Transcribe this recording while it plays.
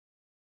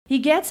he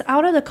gets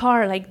out of the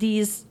car like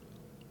these,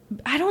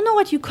 I don't know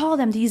what you call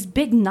them, these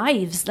big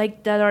knives,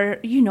 like that are,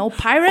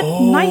 pirate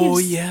knives. Oh,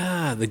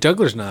 yeah. The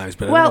juggler's knives,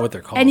 but I don't know what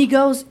they're called. And he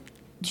goes,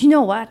 do you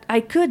know what?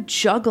 I could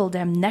juggle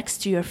them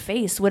next to your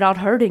face without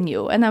hurting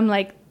you. And I'm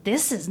like,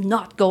 this is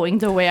not going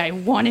the way I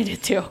wanted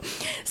it to.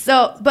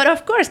 So, but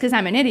of course, because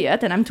I'm an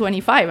idiot and I'm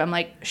 25, I'm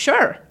like,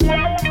 sure.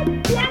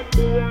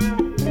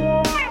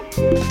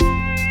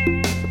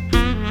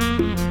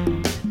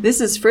 This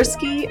is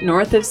Frisky,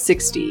 north of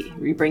 60.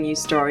 We bring you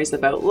stories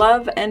about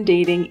love and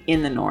dating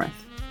in the north.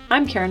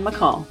 I'm Karen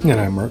McCall.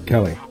 And I'm Mark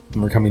Kelly.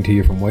 And we're coming to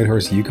you from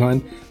Whitehorse, Yukon,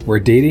 where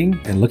dating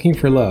and looking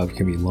for love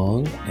can be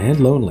long and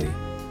lonely,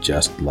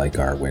 just like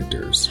our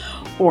winters.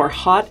 Or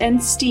hot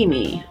and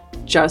steamy,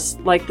 just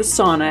like the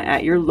sauna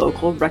at your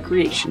local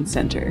recreation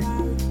center.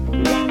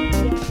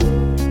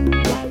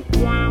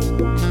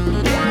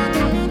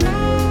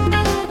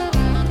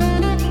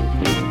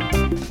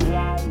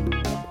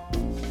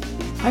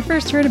 I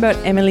first heard about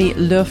Emily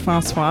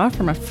Lefrançois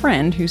from a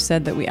friend who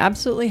said that we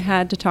absolutely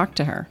had to talk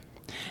to her.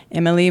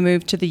 Emily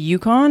moved to the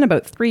Yukon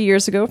about 3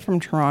 years ago from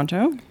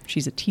Toronto.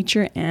 She's a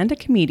teacher and a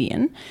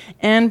comedian.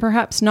 And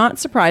perhaps not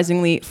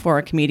surprisingly for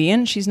a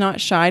comedian, she's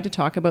not shy to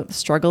talk about the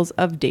struggles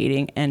of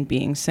dating and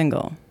being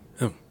single.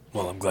 Oh,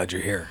 well, I'm glad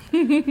you're here.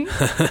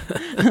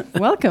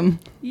 Welcome.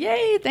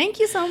 Yay, thank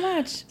you so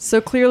much. So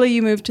clearly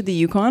you moved to the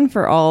Yukon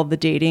for all the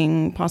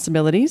dating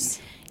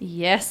possibilities.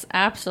 Yes,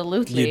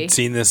 absolutely. You'd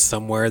seen this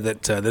somewhere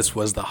that this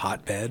was the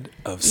hotbed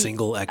of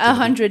single activity.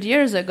 100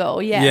 years ago,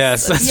 yes.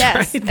 Yes,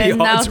 that's right. The And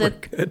now odds were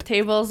the good.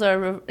 tables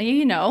are,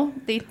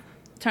 they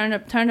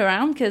turned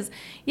around because,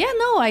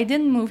 I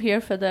didn't move here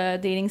for the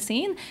dating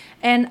scene.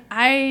 And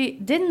I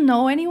didn't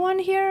know anyone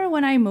here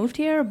when I moved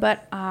here.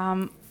 But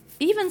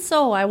even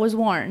so, I was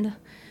warned.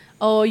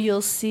 Oh,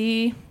 you'll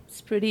see,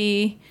 it's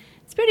pretty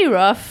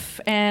rough,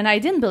 and I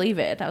didn't believe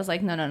it. I was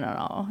like,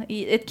 no.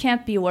 It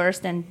can't be worse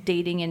than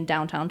dating in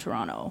downtown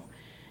Toronto.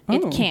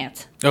 It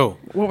can't. Oh.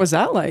 What was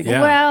that like?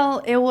 Yeah. Well,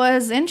 it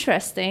was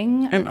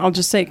interesting. And I'll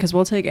just say, because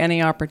we'll take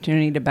any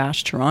opportunity to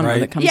bash Toronto Right.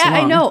 that comes along.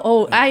 I know.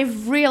 Oh,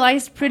 I've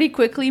realized pretty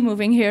quickly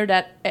moving here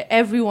that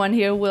everyone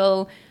here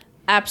will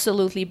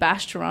absolutely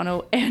bash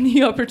Toronto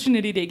any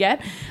opportunity they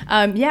get.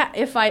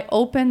 If I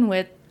open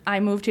with, I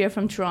moved here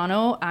from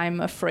Toronto, I'm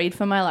afraid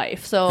for my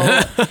life. So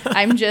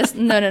I'm just,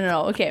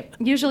 no. Okay.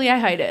 Usually I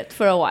hide it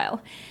for a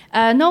while.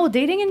 No,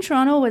 dating in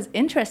Toronto was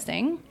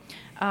interesting.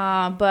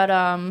 But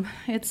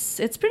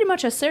it's pretty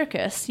much a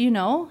circus,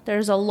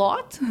 There's a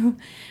lot.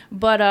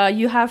 But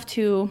you have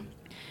to,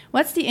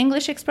 what's the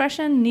English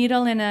expression?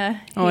 Needle in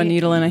a... a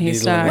needle in a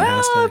haystack.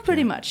 Well,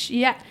 pretty much,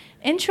 yeah.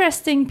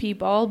 Interesting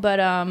people, but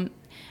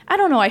I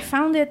don't know. I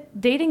found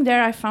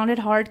it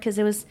hard because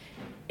it was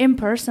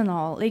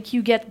impersonal. Like,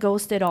 you get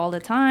ghosted all the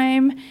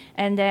time,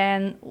 and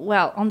then,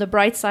 well, on the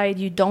bright side,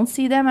 you don't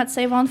see them at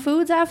Save On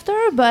Foods after,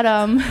 but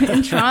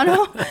in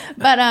Toronto.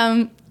 But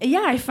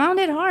I found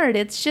it hard.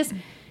 It's just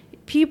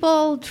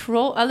people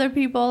throw other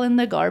people in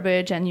the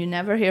garbage, and you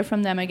never hear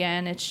from them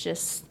again. It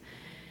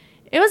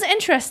was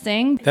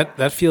interesting.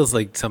 That feels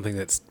like something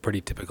that's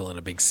pretty typical in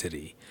a big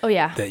city. Oh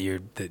yeah.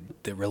 That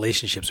the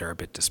relationships are a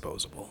bit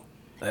disposable.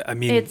 I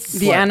mean, It's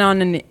The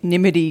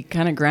anonymity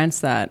kind of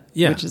grants that,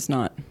 which is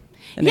not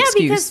an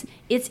excuse. Because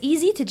it's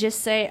easy to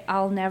just say,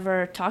 I'll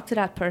never talk to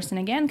that person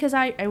again because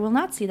I will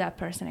not see that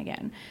person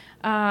again.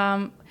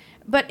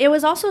 But it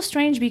was also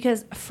strange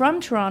because from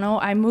Toronto,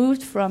 I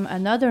moved from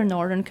another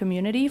northern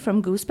community,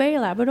 from Goose Bay,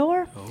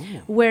 Labrador,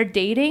 where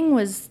dating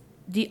was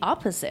the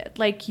opposite.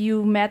 Like,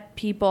 you met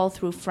people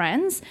through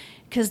friends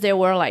because there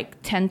were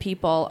like 10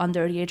 people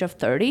under the age of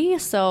 30.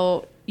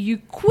 So you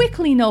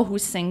quickly know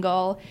who's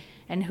single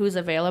and who's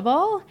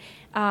available.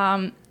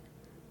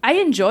 I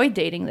enjoed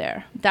dating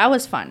there. That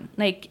was fun.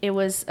 Like, it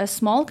was a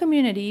small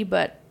community,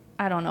 but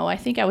I don't know. I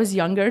think I was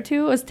younger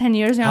too. I was 10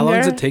 years younger. How long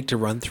does it take to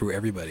run through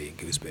everybody in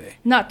Goose Bay?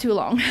 Not too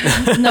long.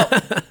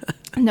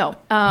 No.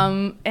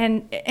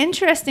 And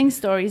interesting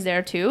stories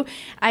there too.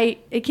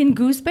 In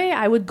Goose Bay,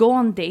 I would go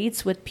on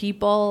dates with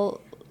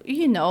people,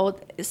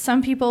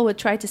 some people would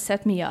try to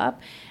set me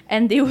up,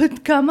 and they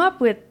would come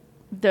up with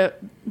the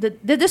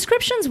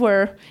descriptions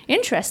were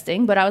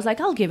interesting, but I was like,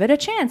 I'll give it a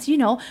chance.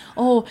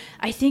 Oh,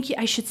 I think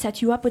I should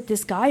set you up with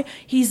this guy.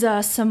 He's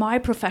a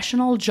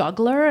semi-professional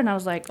juggler. And I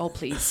was like, oh,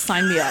 please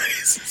sign me up.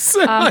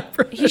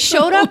 He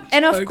showed up,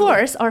 and of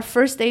course, our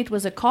first date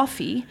was a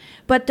coffee.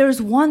 But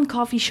there's one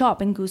coffee shop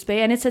in Goose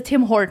Bay, and it's a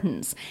Tim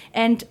Hortons.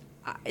 And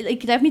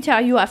let me tell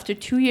you, after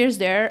 2 years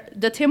there,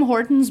 the Tim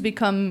Hortons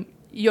become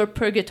your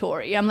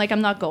purgatory. I'm like,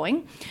 I'm not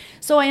going.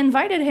 So I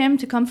invited him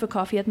to come for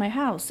coffee at my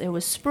house. It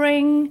was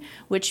spring,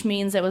 which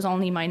means it was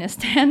only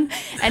 -10.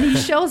 And he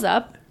shows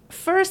up.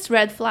 First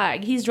red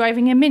flag, he's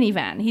driving a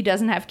minivan. He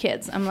doesn't have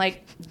kids. I'm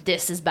like,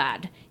 this is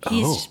bad.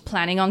 He's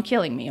planning on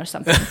killing me or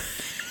something.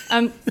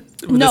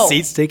 Were the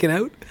seats taken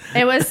out?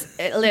 It was,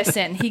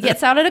 listen, he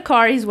gets out of the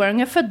car. He's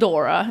wearing a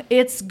fedora.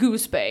 It's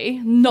Goose Bay.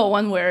 No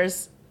one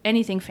wears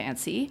anything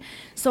fancy.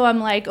 So I'm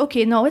like,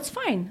 okay, no, it's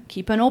fine.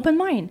 Keep an open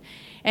mind.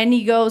 And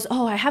he goes,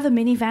 oh, I have a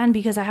minivan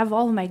because I have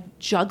all of my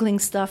juggling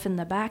stuff in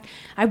the back.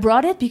 I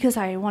brought it because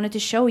I wanted to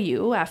show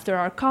you after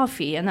our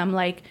coffee. And I'm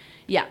like,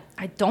 yeah,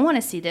 I don't want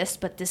to see this,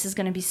 but this is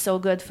going to be so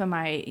good for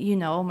my,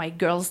 my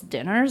girls'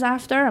 dinners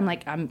after. I'm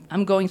like,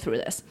 I'm going through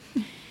this.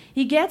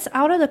 He gets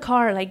out of the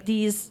car like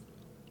these,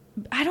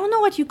 I don't know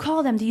what you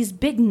call them, these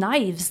big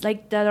knives,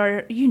 like that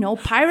are,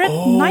 pirate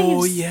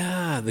knives. Oh,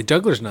 yeah, the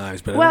juggler's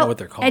knives, but I don't know what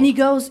they're called. And he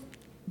goes,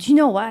 do you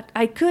know what?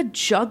 I could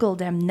juggle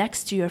them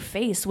next to your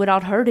face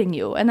without hurting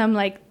you. And I'm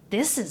like,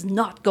 this is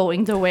not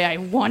going the way I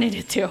wanted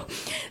it to.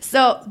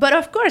 So, but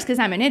of course, because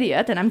I'm an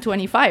idiot and I'm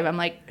 25, I'm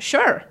like,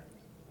 sure.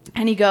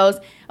 And he goes,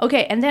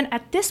 okay. And then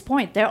at this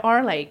point,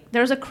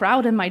 there's a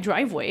crowd in my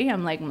driveway.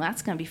 I'm like, well,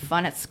 that's going to be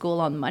fun at school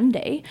on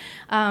Monday.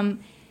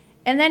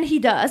 And then he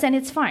does, and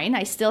it's fine.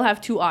 I still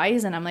have 2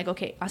 eyes, and I'm like,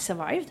 okay, I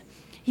survived.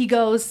 He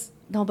goes,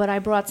 no, but I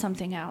brought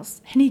something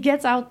else. And he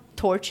gets out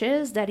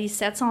torches that he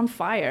sets on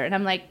fire. And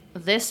I'm like,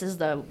 this is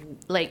the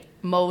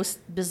most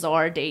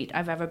bizarre date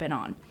I've ever been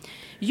on.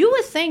 You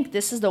would think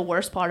this is the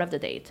worst part of the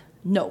date.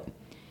 No.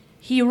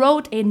 He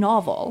wrote a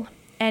novel,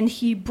 and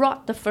he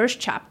brought the first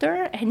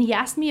chapter, and he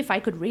asked me if I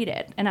could read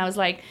it. And I was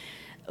like,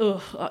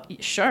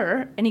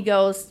 sure. And he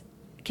goes,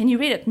 can you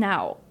read it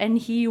now? And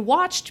he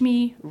watched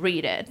me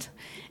read it.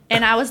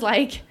 And I was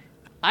like,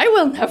 I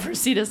will never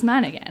see this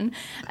man again.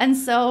 And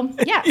so,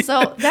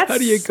 so that's... How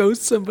do you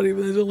ghost somebody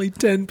when there's only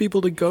 10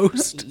 people to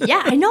ghost?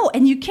 Yeah, I know.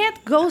 And you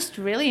can't ghost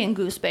really in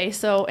Goose Bay.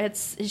 So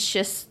it's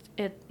just,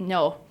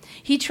 no.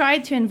 He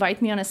tried to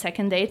invite me on a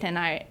second date,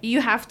 and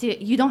you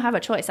don't have a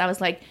choice. I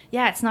was like,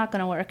 yeah, it's not going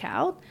to work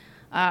out.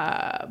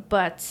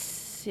 But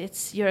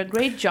you're a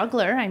great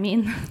juggler. I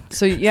mean,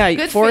 so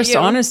yeah, forced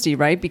honesty,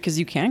 right? Because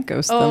you can't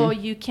ghost them. Oh,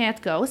 you can't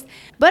ghost.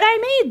 But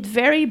I made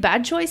very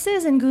bad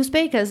choices in Goose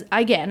Bay because,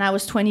 again, I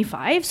was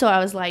 25. So I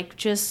was like,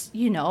 just,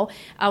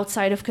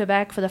 outside of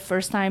Quebec for the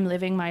first time,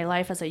 living my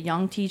life as a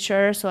young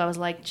teacher. So I was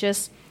like,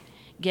 just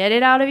get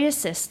it out of your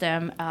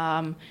system.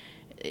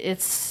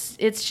 It's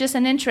just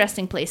an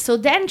interesting place. So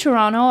then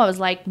Toronto, I was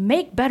like,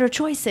 make better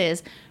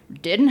choices.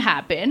 Didn't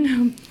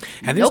happen.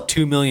 And there's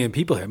 2 million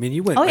people here. I mean,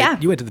 you went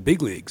to the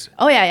big leagues.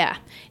 Oh, yeah.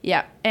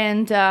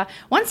 And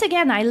once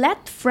again, I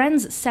let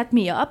friends set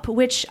me up,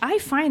 which I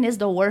find is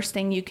the worst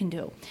thing you can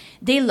do.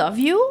 They love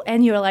you,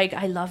 and you're like,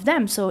 I love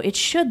them, so it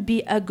should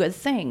be a good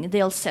thing.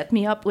 They'll set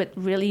me up with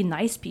really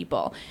nice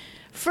people.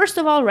 First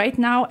of all, right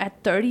now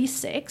at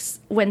 36,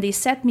 when they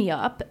set me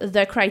up,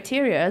 the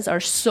criterias are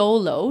so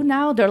low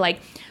now. They're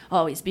like,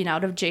 oh, he's been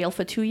out of jail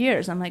for 2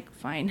 years. I'm like,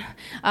 fine.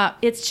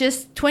 It's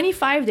just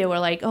 25. They were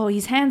like, oh,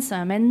 he's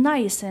handsome and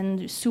nice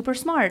and super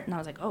smart. And I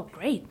was like, oh,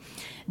 great.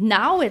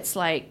 Now it's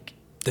like...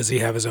 Does he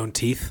have his own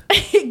teeth?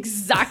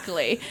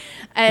 Exactly.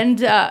 And,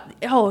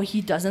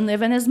 he doesn't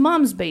live in his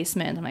mom's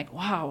basement. I'm like,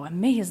 wow,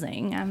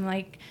 amazing. I'm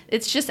like,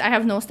 it's just, I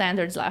have no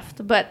standards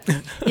left. But,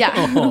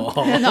 yeah. No,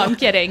 I'm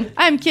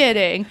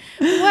kidding.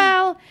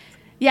 Well,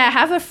 yeah, I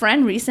have a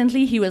friend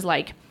recently. He was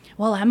like,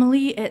 well,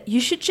 Emily, you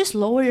should just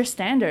lower your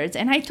standards.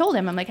 And I told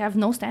him, I'm like, I have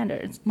no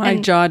standards. My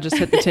jaw just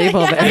hit the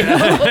table there. I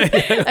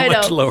know. How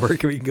much lower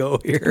can we go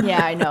here?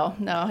 Yeah, I know.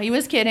 No, he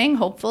was kidding,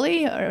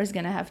 hopefully, or I was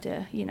going to have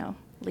to,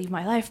 leave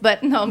my life.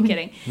 But no, I'm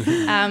kidding.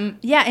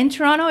 In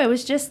Toronto, it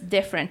was just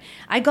different.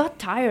 I got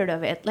tired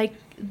of it. Like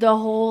the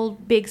whole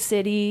big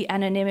city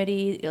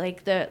anonymity,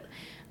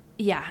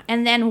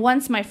 And then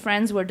once my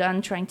friends were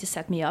done trying to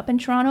set me up in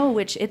Toronto,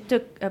 which it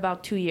took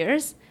about 2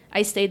 years,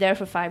 I stayed there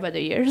for 5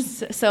 other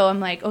years. So I'm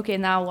like, okay,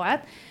 now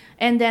what?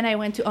 And then I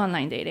went to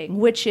online dating,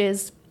 which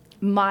is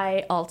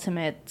my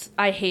ultimate.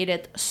 I hate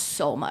it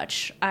so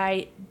much.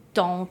 I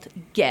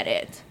don't get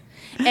it.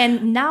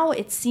 And now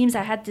it seems,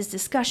 I had this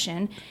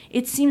discussion,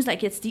 it seems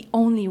like it's the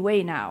only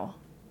way now.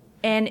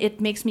 And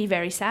it makes me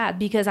very sad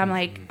because I'm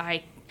like,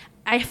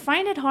 I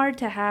find it hard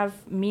to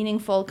have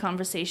meaningful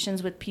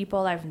conversations with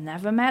people I've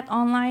never met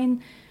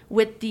online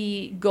with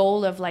the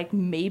goal of like,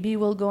 maybe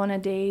we'll go on a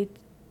date,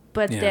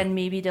 but then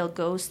maybe they'll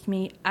ghost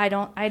me. I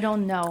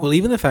don't know. Well,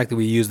 even the fact that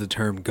we use the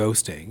term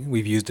ghosting,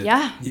 we've used it.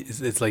 Yeah.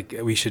 It's like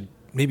we should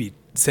maybe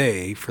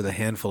say for the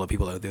handful of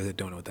people out there that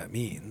don't know what that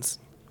means.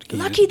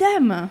 Lucky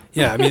them.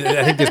 Yeah, I mean,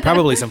 I think there's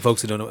probably some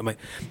folks who don't know.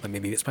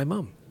 Maybe it's my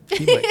mom.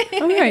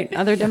 Oh, right.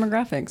 Other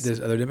demographics. There's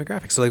other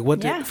demographics.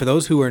 So, for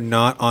those who are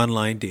not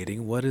online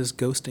dating, what does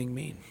ghosting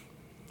mean?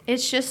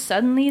 It's just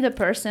suddenly the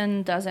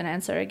person doesn't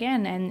answer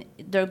again and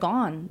they're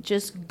gone,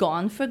 just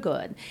gone for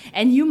good.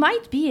 And you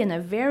might be in a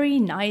very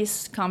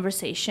nice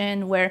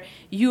conversation where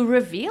you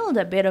revealed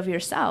a bit of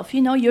yourself.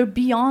 You're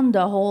beyond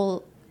the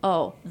whole,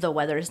 oh, the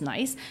weather is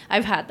nice.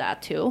 I've had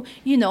that too.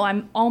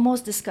 I'm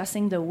almost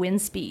discussing the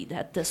wind speed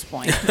at this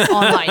point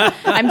online.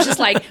 I'm just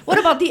like, what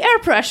about the air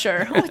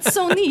pressure? Oh, it's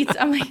so neat.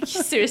 I'm like,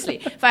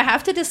 seriously, if I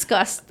have to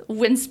discuss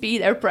wind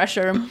speed, air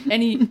pressure,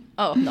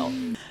 oh,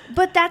 no.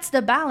 But that's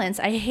the balance.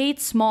 I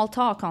hate small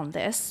talk on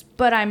this,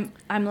 but I'm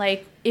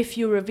like, if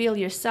you reveal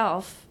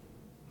yourself,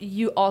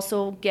 you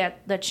also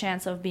get the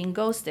chance of being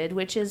ghosted,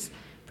 which is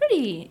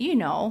pretty,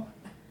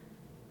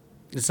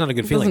 It's not a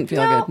good feeling. It doesn't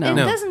feel good,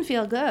 no. It doesn't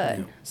feel good.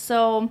 No.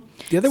 So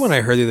the other one I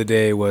heard the other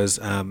day was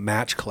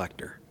match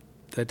collector.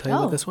 Did I tell you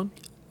Oh. about this one?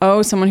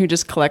 Oh, someone who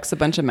just collects a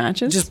bunch of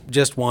matches?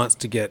 Just wants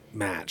to get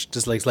matched.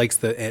 Just likes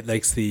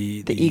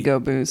the ego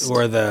boost.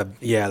 or the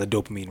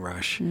dopamine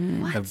rush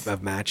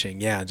of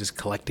matching. Yeah, just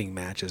collecting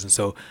matches. And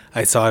so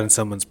I saw it in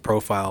someone's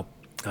profile.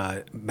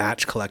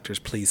 Match collectors,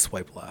 please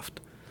swipe left,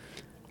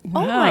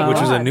 Oh my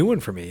which was a God. new one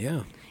for me.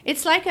 Yeah.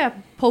 It's like a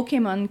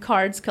Pokemon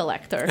cards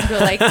collector.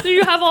 They're like, do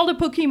you have all the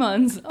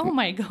Pokemons? Oh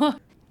my God.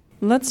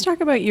 Let's talk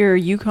about your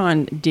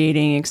Yukon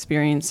dating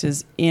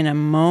experiences in a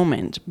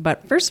moment.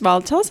 But first of all,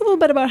 tell us a little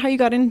bit about how you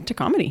got into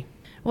comedy.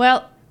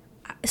 Well,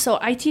 so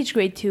I teach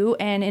grade 2,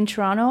 and in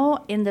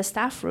Toronto, in the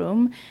staff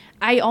room,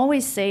 I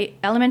always say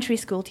elementary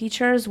school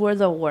teachers were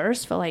the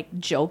worst for like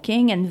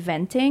joking and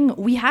venting.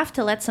 We have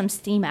to let some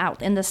steam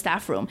out in the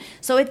staff room.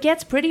 So it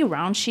gets pretty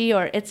raunchy,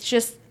 or it's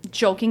just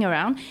joking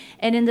around.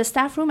 And in the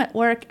staff room at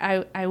work,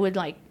 I would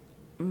like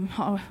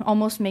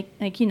almost make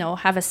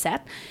have a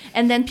set,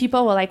 and then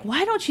people were like,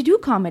 why don't you do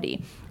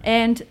comedy?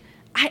 And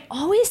I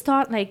always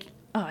thought like,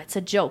 oh, it's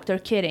a joke, they're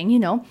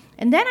kidding.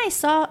 And then I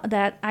saw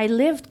that I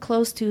lived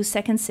close to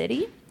Second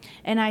City,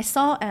 and I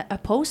saw a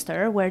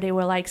poster where they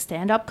were like,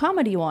 stand-up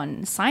comedy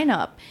one, sign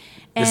up.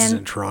 This is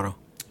And in Toronto.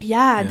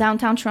 yeah,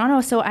 downtown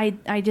Toronto. So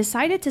I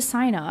decided to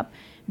sign up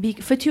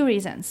for 2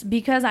 reasons.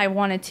 Because I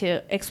wanted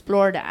to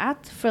explore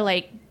that for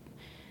like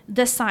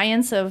the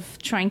science of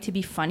trying to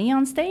be funny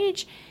on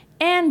stage,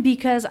 and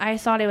because I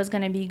thought it was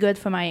going to be good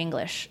for my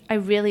English. I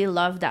really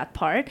love that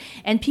part.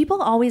 And people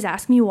always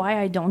ask me why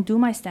I don't do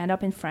my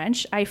stand-up in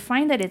French. I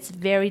find that it's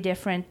very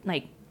different,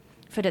 like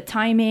for the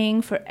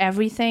timing, for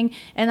everything.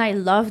 And I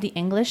love the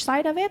English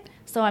side of it.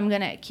 So I'm going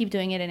to keep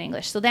doing it in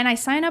English. So then I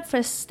signed up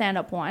for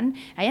Stand-Up 1.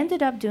 I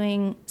ended up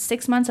doing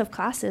 6 months of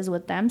classes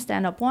with them,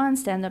 Stand-Up 1,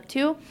 Stand-Up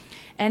 2.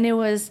 And it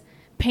was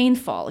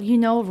painful,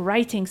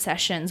 writing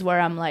sessions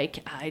where I'm like,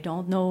 I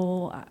don't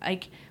know,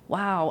 like,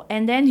 wow.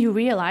 And then you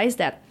realize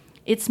that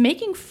it's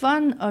making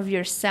fun of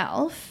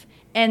yourself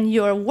and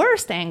your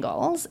worst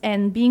angles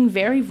and being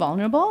very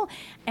vulnerable.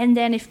 And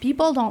then if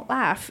people don't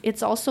laugh,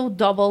 it's also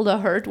double the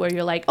hurt where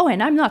you're like, oh,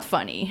 and I'm not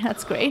funny.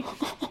 That's great.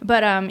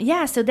 But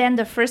so then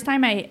the first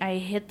time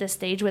I hit the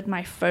stage with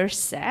my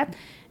first set,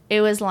 it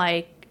was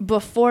like,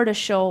 before the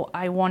show,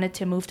 I wanted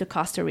to move to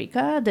Costa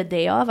Rica the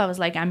day of. I was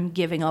like, I'm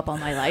giving up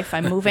on my life.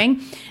 I'm moving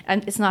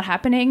and it's not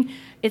happening.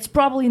 It's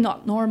probably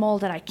not normal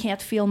that I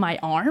can't feel my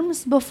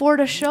arms before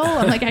the show.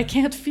 I'm like, I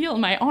can't feel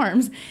my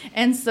arms.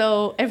 And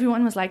so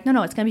everyone was like,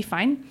 no, it's going to be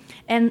fine.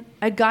 And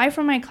a guy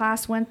from my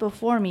class went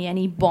before me and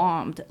he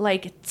bombed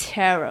like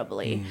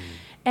terribly.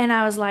 And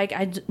I was like,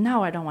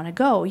 now I don't want to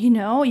go.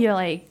 You're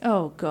like,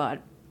 oh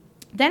God.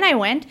 Then I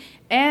went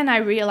and I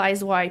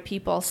realized why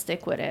people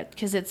stick with it,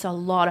 because it's a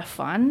lot of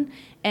fun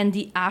and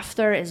the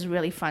after is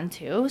really fun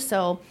too.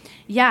 So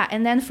yeah,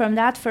 and then from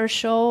that first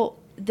show,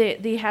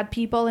 they had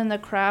people in the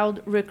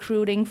crowd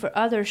recruiting for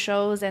other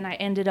shows, and I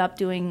ended up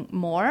doing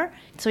more.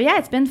 So yeah,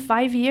 it's been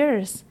 5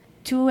 years,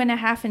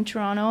 2.5 in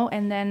Toronto,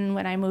 and then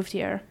when I moved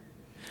here.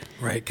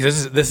 Right,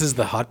 because this is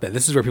the hotbed.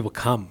 This is where people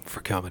come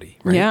for comedy.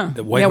 Right? Yeah.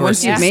 The Whitehorse.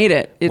 Once you've made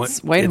it, it's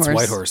Whitehorse. It's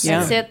Whitehorse.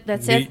 Yeah.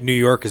 That's it. New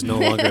York is no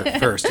longer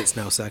first; it's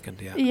now second.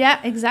 Yeah. Yeah,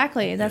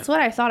 exactly. That's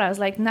what I thought. I was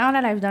like, now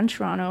that I've done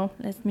Toronto,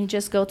 let me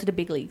just go to the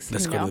big leagues.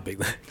 Let's go to the big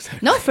leagues. Exactly.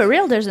 No, for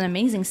real, there's an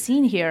amazing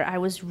scene here. I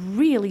was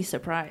really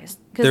surprised.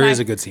 There is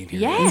a good scene here.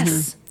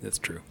 Yes. That's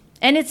true.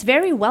 And it's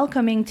very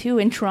welcoming too.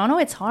 In Toronto,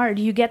 it's hard.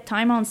 You get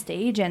time on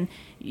stage, and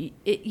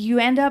you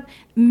end up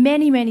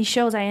many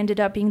shows. I ended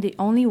up being the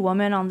only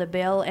woman on the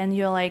bill, and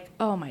you're like,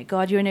 oh my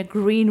God, you're in a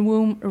green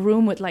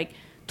room with like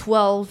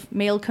 12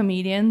 male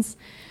comedians.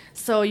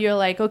 So you're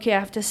like, okay, I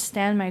have to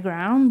stand my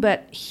ground.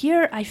 But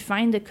here, I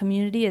find the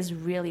community is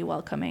really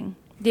welcoming.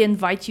 They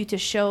invite you to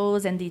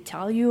shows and they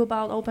tell you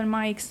about open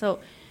mics. So,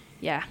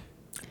 yeah.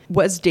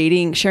 Was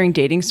sharing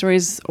dating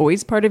stories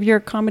always part of your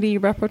comedy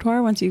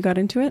repertoire once you got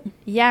into it?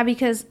 Yeah,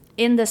 because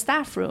in the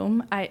staff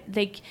room,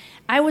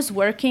 I was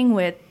working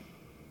with,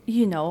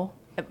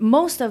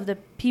 most of the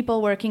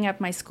people working at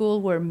my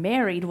school were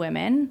married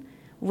women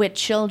with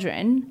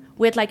children,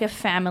 with like a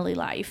family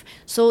life.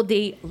 So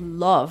they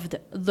loved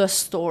the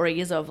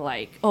stories of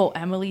like, oh,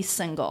 Emily's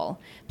single.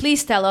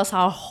 Please tell us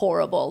how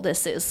horrible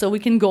this is so we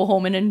can go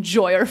home and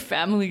enjoy our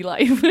family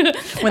life.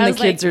 When the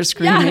kids are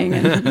screaming.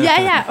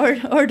 Yeah.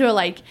 Or they're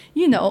like,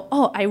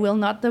 oh, I will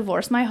not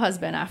divorce my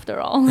husband after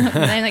all. And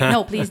I'm like,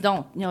 no, please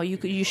don't. No,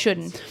 you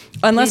shouldn't.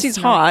 Unless Please he's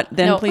no. hot,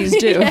 then No. please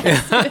do.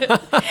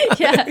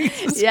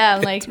 Yeah,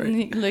 I'm like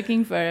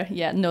looking for,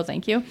 no,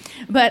 thank you.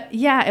 But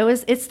yeah,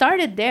 it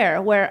started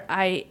there where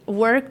I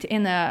worked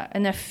in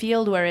a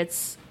field where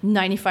it's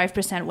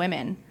 95%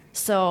 women.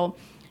 So,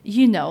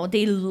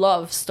 they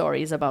love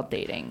stories about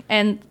dating,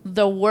 and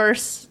the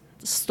worse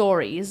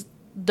stories,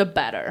 the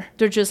better.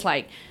 They're just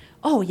like,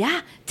 oh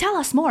yeah, tell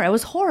us more. It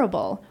was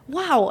horrible.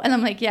 Wow. And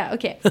I'm like, yeah,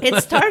 okay.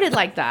 It started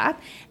like that.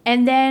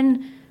 And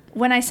then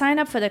when I sign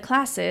up for the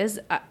classes,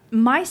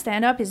 my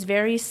stand-up is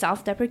very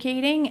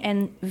self-deprecating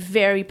and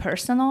very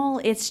personal.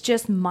 It's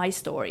just my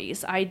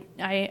stories. I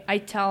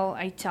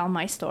tell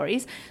my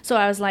stories. So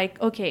I was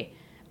like, okay,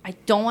 I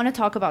don't want to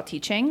talk about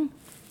teaching.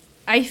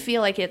 I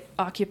feel like it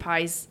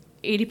occupies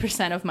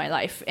 80% of my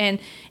life. And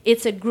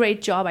it's a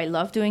great job. I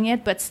love doing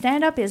it. But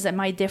stand-up is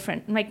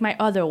my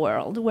other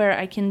world where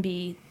I can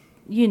be,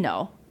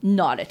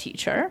 not a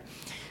teacher.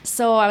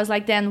 So I was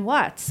like, then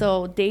what?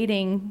 So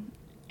dating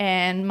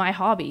and my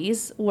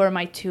hobbies were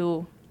my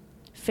two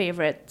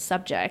favorite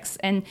subjects.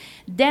 And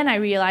then I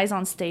realized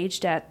on stage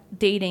that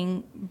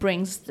dating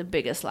brings the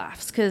biggest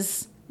laughs.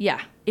 Because,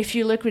 if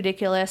you look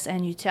ridiculous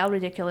and you tell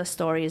ridiculous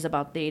stories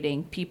about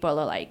dating, people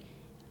are like,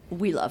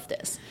 we love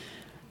this.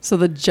 So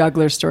the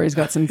juggler story's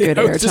got some good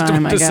I was just airtime,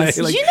 about I to say, guess.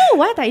 like- You know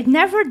what? I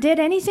never did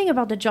anything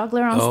about the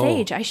juggler on Oh.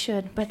 stage. I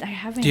should, but I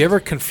haven't. Do you ever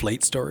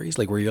conflate stories,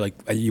 like where you're like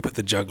you put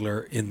the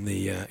juggler in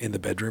the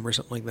bedroom or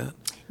something like that?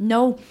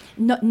 No,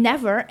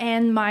 never.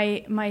 And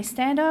my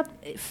stand up,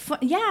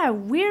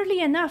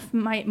 weirdly enough,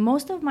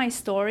 most of my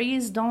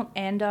stories don't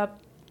end up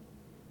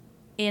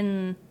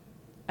in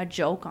a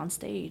joke on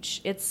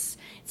stage. It's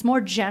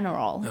more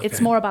general. It's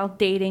Okay. more about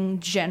dating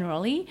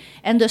generally.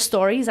 And the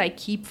stories I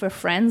keep for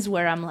friends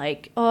where I'm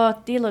like, oh,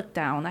 they look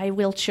down. I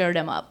will cheer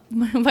them up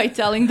by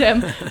telling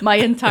them my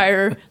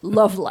entire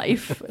love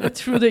life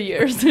through the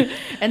years.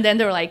 And then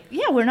they're like,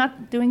 yeah, we're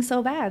not doing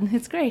so bad.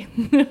 It's great.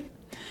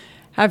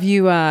 Have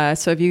you,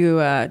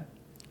 I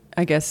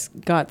guess,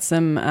 got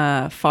some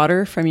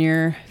fodder from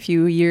your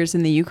few years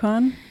in the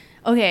Yukon?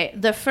 Okay,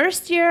 the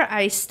first year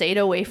I stayed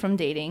away from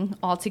dating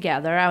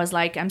altogether. I was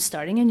like, I'm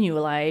starting a new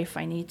life.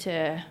 I need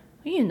to,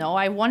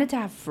 I wanted to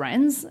have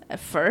friends at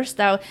first,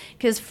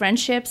 because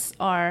friendships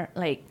are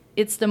like,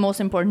 it's the most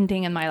important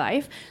thing in my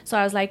life. So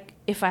I was like,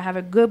 if I have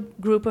a good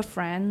group of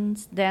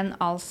friends, then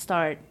I'll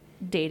start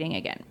dating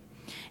again.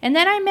 And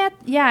then I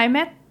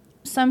met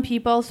some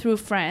people through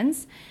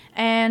friends,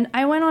 and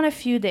I went on a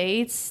few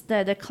dates,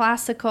 the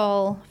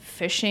classical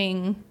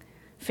fishing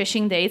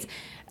dates.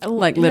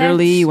 Like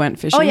literally you went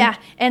fishing? Oh, yeah.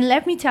 And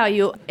let me tell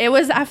you, it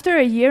was after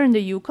a year in the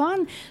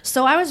Yukon.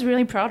 So I was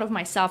really proud of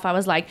myself. I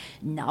was like,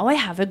 now I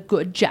have a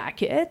good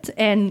jacket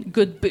and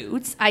good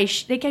boots. I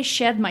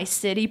shed my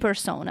city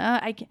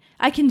persona.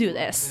 I can do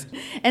this.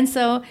 And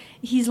so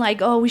he's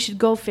like, oh, we should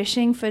go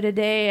fishing for the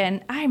day.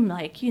 And I'm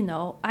like,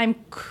 I'm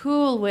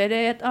cool with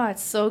it. Oh,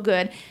 it's so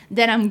good.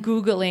 Then I'm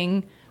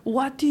Googling,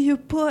 what do you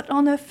put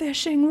on a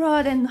fishing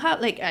rod? And how,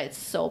 it's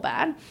so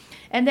bad.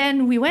 And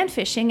then we went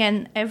fishing,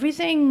 and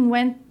everything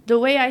went the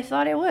way I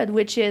thought it would,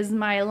 which is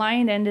my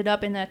line ended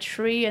up in a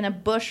tree, in a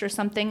bush or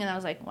something, and I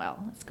was like, well,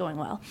 it's going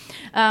well.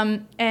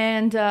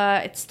 And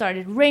it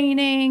started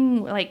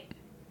raining,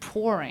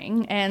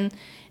 pouring, and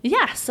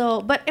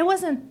but it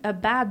wasn't a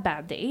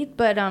bad date.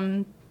 But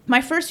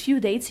my first few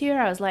dates here,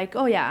 I was like,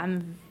 oh yeah,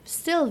 I'm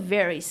still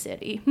very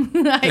city.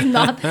 I'm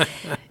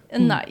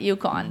not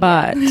Yukon.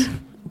 But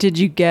did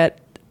you get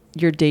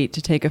your date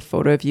to take a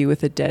photo of you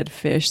with a dead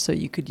fish so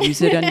you could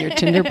use it on your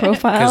Tinder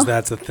profile? Because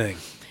that's a thing.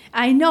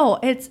 I know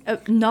it's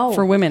no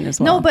For women as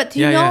well. No, but do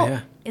you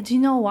Yeah. Do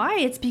you know why?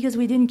 It's because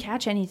we didn't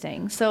catch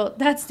anything. So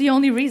that's the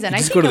only reason. You I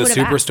just think go to I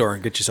the would've superstore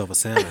and get yourself a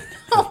salmon.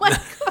 Oh my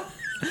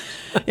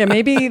God. Yeah,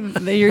 maybe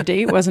your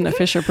date wasn't a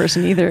fisher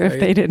person either if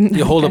they didn't.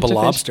 You hold up a catch fish.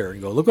 lobster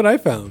and go, look what I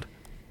found.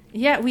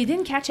 Yeah, we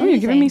didn't catch Oh,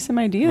 anything. you're giving me some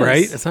ideas.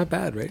 Right? That's not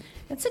bad, right?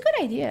 It's a good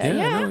idea. Yeah,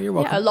 Yeah, no, you're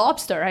welcome. Yeah, a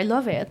lobster. I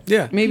love it.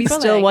 Yeah. Maybe People are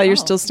still like, while you're oh.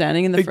 still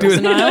standing in the Like doing-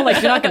 frozen aisle,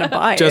 like you're not going to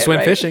buy Just it. went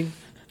right? fishing.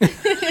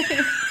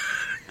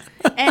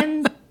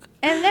 and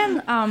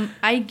then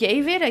I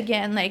gave it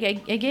again. I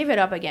gave it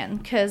up again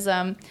because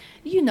I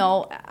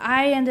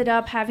ended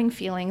up having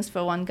feelings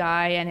for one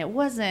guy, and it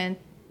wasn't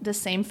the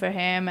same for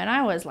him, and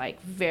I was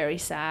very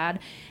sad.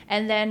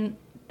 And then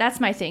that's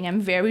my thing.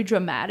 I'm very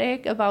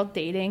dramatic about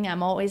dating.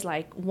 I'm always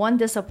one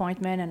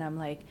disappointment, and I'm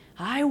like,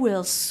 I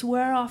will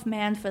swear off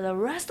man for the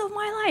rest of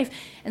my life.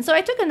 And so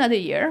I took another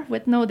year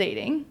with no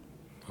dating.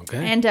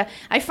 Okay. And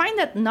I find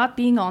that not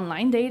being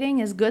online dating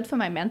is good for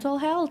my mental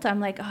health. I'm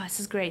like, oh, this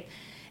is great.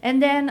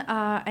 And then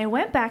I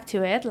went back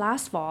to it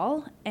last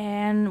fall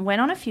and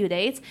went on a few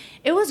dates.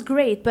 It was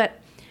great, but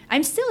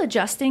I'm still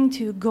adjusting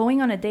to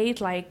going on a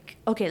date.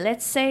 Okay,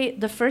 let's say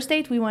the first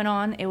date we went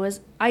on, it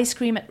was ice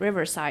cream at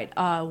Riverside.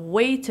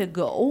 Way to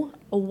go.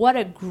 What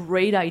a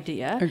great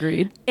idea.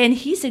 Agreed. And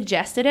he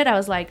suggested it. I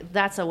was like,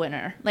 that's a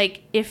winner.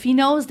 If he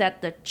knows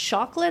that the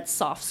chocolate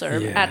soft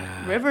serve Yeah.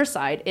 at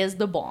Riverside is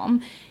the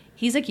bomb,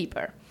 he's a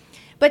keeper.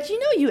 But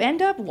you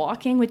end up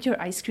walking with your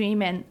ice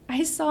cream, and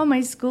I saw my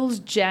school's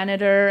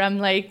janitor. I'm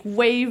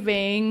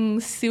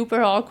waving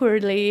super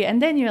awkwardly, and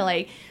then you're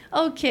like,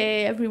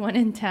 okay, everyone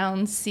in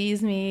town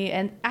sees me,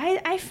 and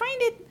I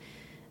find it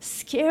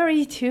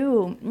scary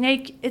too.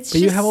 It's But just,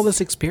 you have all this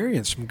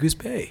experience from Goose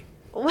Bay.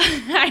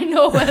 I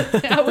know,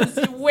 but I was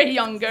way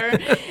younger,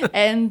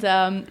 and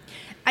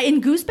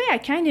in Goose Bay, I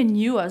kind of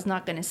knew I was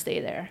not going to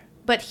stay there.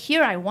 But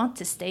here, I want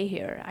to stay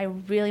here. I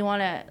really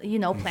want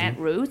to, plant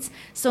roots.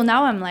 So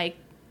now I'm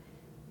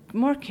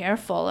more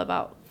careful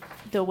about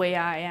the way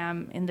I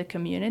am in the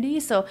community.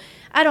 So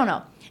I don't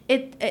know.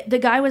 The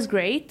guy was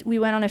great. We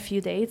went on a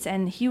few dates,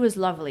 and he was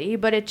lovely,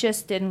 but it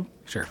just didn't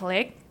Sure.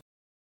 click.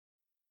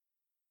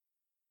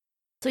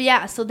 So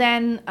yeah, so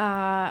then,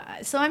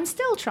 so I'm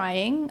still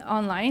trying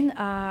online,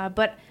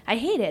 but I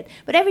hate it.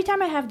 But every time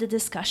I have the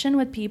discussion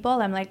with people,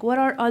 I'm like, what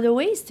are other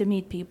ways to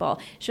meet people?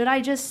 Should I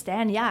just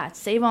stand,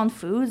 save on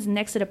foods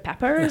next to the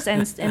peppers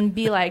and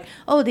be like,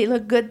 oh, they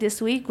look good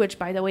this week, which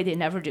by the way, they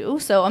never do.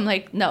 So I'm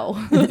like,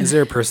 no. Is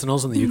there a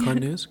personals in the Yukon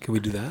News? Can we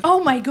do that?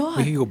 Oh my We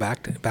God. can go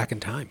back in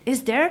time.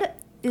 Is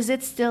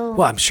it still?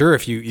 Well, I'm sure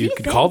if you you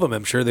could think? call them,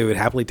 I'm sure they would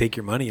happily take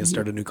your money and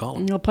start a new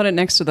column. I'll put it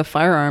next to the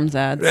firearms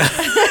ads.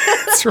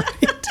 That's right.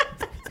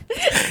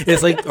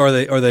 It's like, or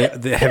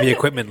the heavy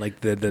equipment,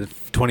 like the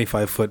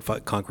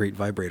 25-foot concrete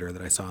vibrator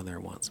that I saw in there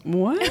once.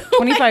 What?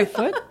 25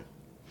 foot?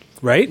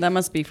 Right? That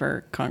must be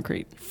for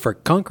concrete. For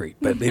concrete,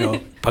 but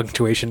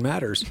punctuation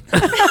matters.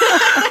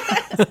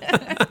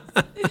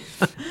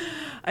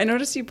 I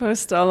noticed you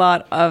post a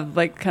lot of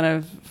like kind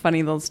of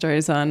funny little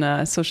stories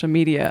on social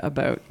media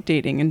about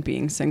dating and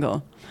being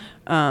single.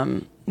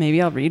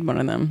 Maybe I'll read one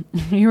of them.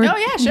 Oh,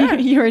 yeah, sure.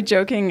 You were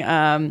joking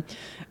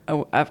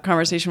a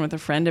conversation with a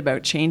friend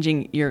about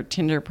changing your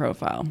Tinder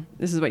profile.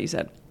 This is what you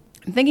said.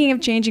 I'm thinking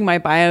of changing my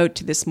bio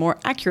to this more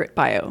accurate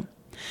bio.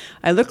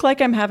 I look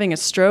like I'm having a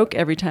stroke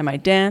every time I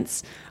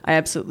dance. I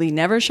absolutely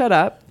never shut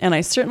up, and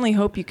I certainly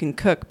hope you can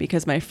cook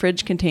because my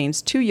fridge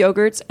contains 2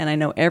 yogurts and I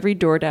know every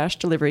DoorDash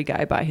delivery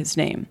guy by his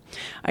name.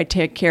 I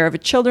take care of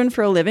children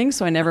for a living,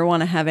 so I never want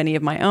to have any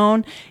of my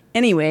own.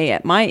 Anyway,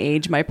 at my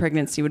age, my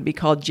pregnancy would be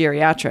called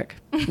geriatric.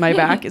 My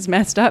back is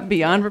messed up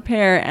beyond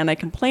repair, and I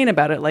complain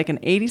about it like an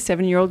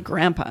 87-year-old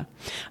grandpa.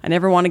 I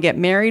never want to get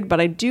married,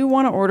 but I do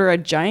want to order a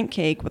giant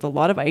cake with a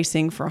lot of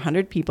icing for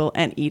 100 people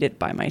and eat it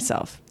by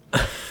myself.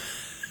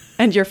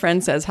 And your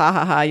friend says, ha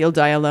ha ha, you'll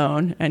die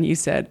alone. And you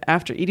said,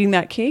 after eating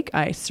that cake,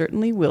 I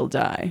certainly will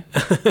die.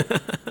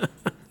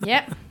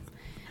 Yep.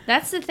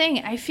 That's the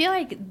thing. I feel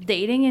like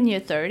dating in your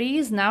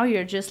 30s, now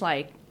you're just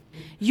like,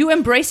 you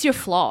embrace your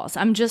flaws.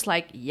 I'm just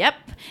like, yep.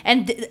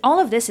 And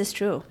all of this is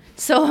true.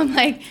 So I'm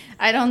like,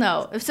 I don't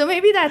know. So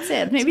maybe that's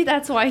it. Maybe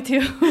that's why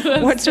too.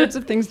 What sorts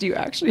of things do you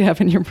actually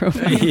have in your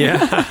profile?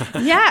 Yeah.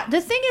 Yeah.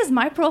 The thing is,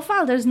 my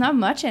profile, there's not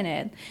much in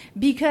it.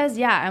 Because,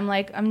 I'm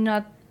like, I'm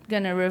not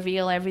going to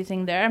reveal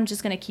everything there. I'm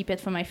just going to keep it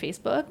for my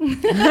Facebook.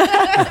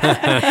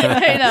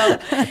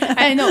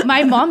 I know.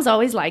 My mom's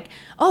always like,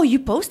 oh, you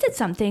posted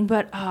something,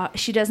 but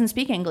she doesn't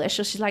speak English.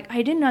 So she's like,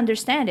 I didn't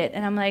understand it.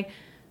 And I'm like,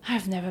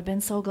 I've never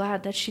been so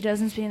glad that she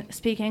doesn't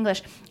speak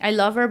English. I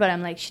love her, but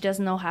I'm like, she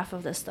doesn't know half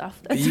of the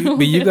stuff. But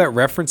you got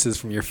references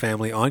from your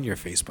family on your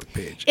Facebook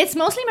page. It's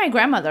mostly my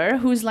grandmother,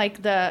 who's like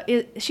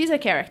she's a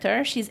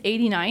character. She's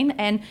 89,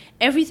 and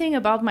everything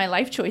about my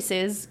life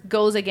choices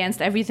goes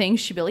against everything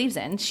she believes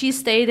in. She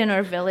stayed in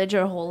her village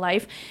her whole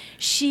life.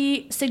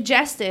 She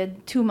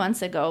suggested 2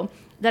 months ago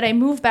that I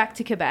move back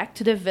to Quebec,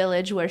 to the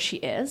village where she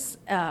is,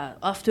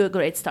 off to a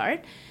great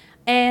start,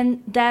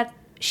 and that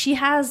she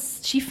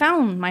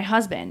found my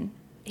husband.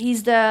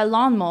 He's the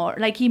lawnmower,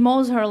 like he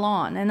mows her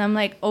lawn. And I'm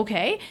like,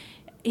 okay,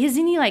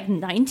 isn't he like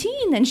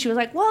 19? And she was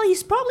like, well,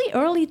 he's probably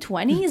early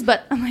 20s,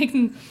 but I'm like,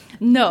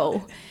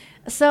 no.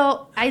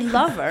 So I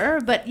love her,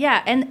 but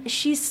yeah, and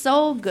she's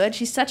so good.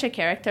 She's such a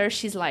character.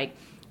 She's like,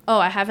 oh,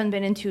 I haven't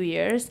been in 2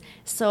 years.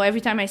 So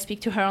every time I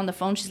speak to her on the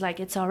phone, she's like,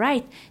 it's all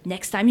right.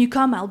 Next time you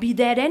come, I'll be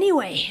dead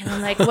anyway. And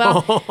I'm like,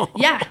 well,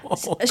 yeah.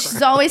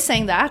 She's always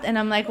saying that. And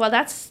I'm like, well,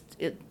 that's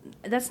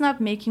not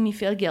making me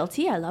feel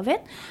guilty. I love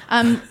it.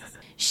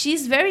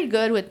 She's very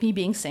good with me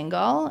being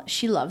single.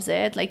 She loves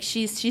it. Like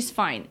she's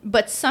fine.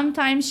 But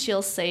sometimes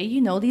she'll say,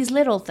 these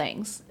little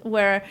things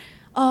where,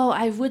 oh,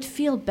 I would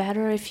feel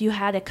better if you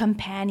had a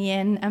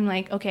companion. I'm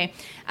like, okay,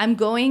 I'm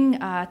going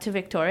to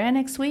Victoria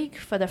next week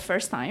for the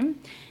first time.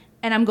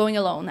 And I'm going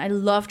alone. I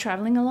love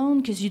traveling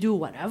alone because you do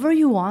whatever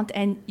you want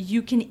and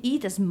you can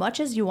eat as much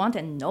as you want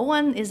and no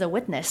one is a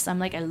witness. I'm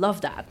like, I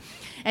love that.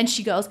 And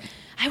she goes,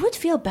 I would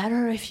feel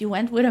better if you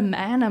went with a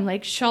man. I'm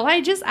like, shall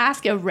I just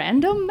ask a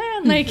random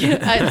man? Like,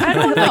 I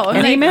don't know.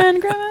 Like any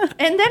man, Grandma?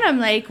 And then I'm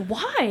like,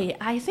 why?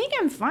 I think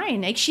I'm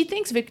fine. Like, she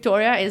thinks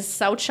Victoria is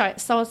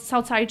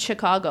Southside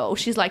Chicago.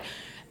 She's like,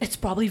 it's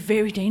probably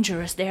very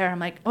dangerous there. I'm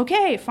like,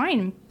 okay,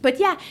 fine. But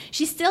yeah,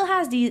 she still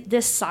has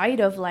this side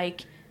of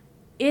like,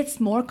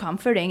 it's more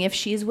comforting if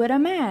she's with a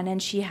man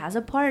and she has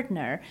a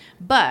partner.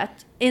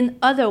 But in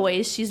other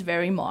ways, she's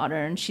very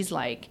modern. She's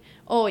like,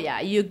 oh, yeah,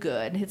 you're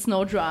good. It's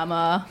no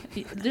drama.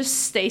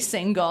 Just stay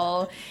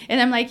single. And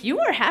I'm like, you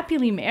were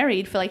happily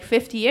married for like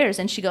 50 years.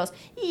 And she goes,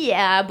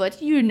 yeah, but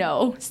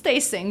stay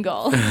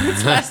single.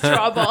 It's less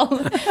trouble.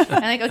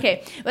 I'm like,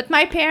 okay. But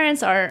my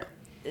parents are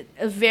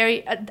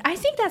I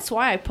think that's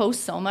why I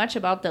post so much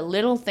about the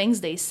little things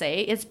they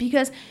say. It's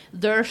because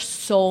they're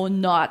so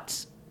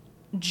not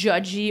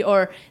judgy,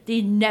 or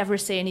they never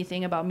say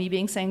anything about me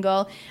being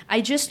single.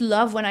 I just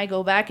love when I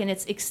go back and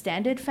it's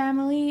extended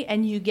family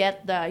and you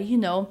get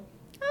the,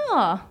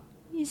 oh,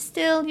 you're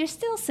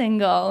still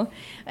single.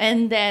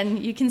 And then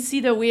you can see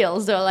the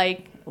wheels. They're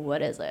like,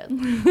 what is it?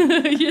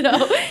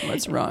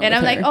 What's wrong? And with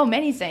I'm like, her? oh,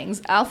 many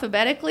things.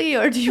 Alphabetically,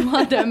 or do you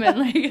want them in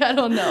like, I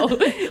don't know.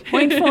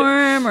 Point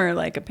form or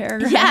like a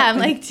paragraph? Yeah, I'm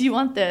like, do you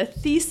want the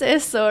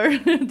thesis or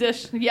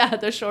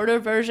the shorter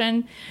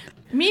version?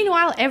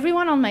 Meanwhile,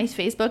 everyone on my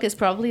Facebook is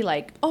probably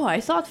like, oh, I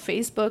thought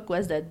Facebook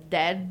was the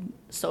dead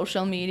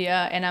social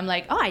media. And I'm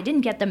like, oh, I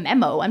didn't get the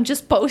memo. I'm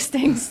just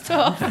posting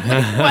stuff.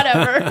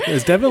 Whatever.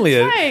 It's definitely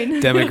a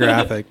Fine.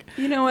 demographic.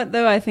 You know what,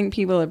 though? I think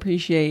people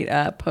appreciate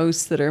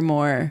posts that are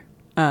more,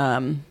 I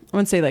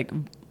wouldn't say like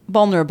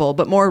vulnerable,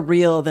 but more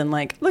real than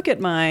like, look at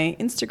my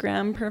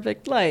Instagram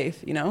perfect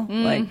life, you know?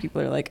 Like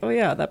people are like, oh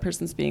yeah, that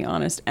person's being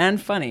honest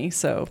and funny.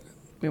 So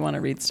we want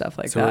to read stuff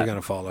like So that. we're going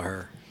to follow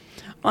her.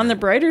 On the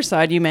brighter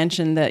side, you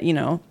mentioned that, you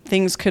know,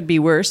 things could be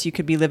worse. You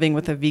could be living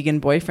with a vegan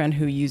boyfriend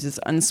who uses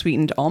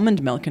unsweetened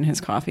almond milk in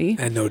his coffee.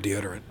 And no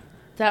deodorant.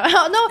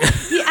 Oh, no,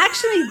 he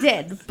actually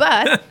did.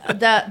 But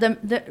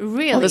the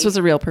really... Oh, this was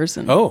a real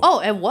person. Oh,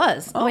 it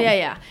was. Oh,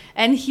 yeah.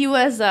 And he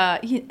was,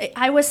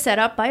 I was set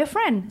up by a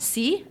friend.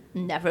 See?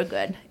 Never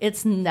good.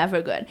 It's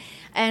never good.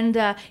 And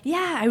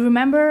yeah, I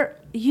remember,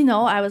 you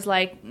know, I was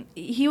like,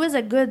 he was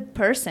a good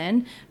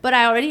person, but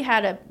I already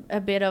had a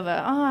bit of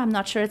I'm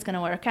not sure it's going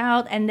to work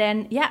out. And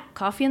then, yeah,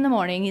 coffee in the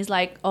morning. He's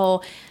like,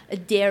 oh,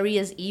 dairy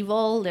is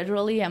evil,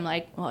 literally. I'm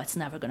like, oh, it's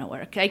never going to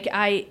work.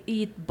 I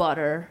eat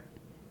butter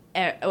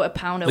a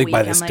pound a Like week.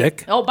 by the I'm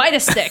stick? Like, oh, by the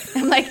stick.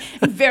 I'm like,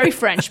 very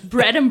French,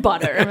 bread and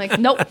butter. I'm like,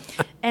 nope.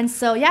 And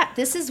so, yeah,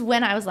 this is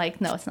when I was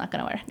like, no, it's not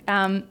going to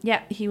work.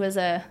 Yeah, he was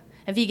a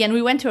vegan.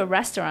 We went to a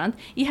restaurant.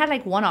 He had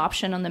like one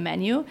option on the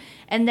menu.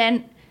 And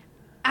then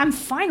I'm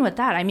fine with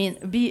that. I mean,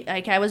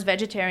 I was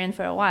vegetarian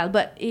for a while,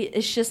 but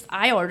it's just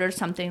I ordered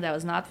something that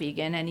was not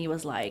vegan. And he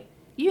was like,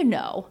 you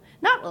know,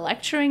 not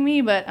lecturing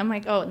me, but I'm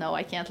like, oh, no,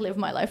 I can't live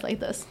my life like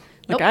this.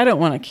 Like, Nope. I don't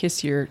want to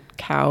kiss your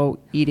cow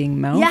eating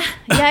mouth.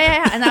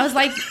 Yeah. And I was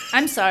like,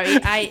 I'm sorry.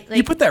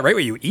 You put that right where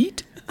you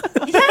eat?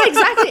 Yeah,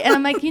 exactly. And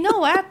I'm like, you know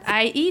what?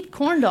 I eat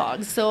corn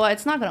dogs, so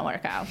it's not going to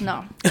work out.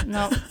 No.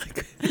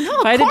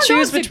 If I had to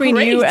choose between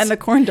you and the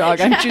corn dog,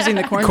 I'm choosing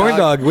the corn dog. Corn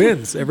dog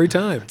wins every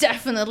time.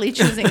 Definitely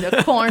choosing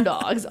the corn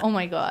dogs. Oh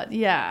my God.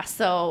 Yeah.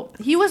 So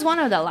he was one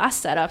of the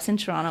last setups in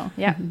Toronto.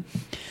 Yeah.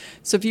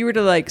 So if you were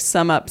to like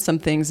sum up some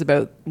things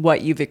about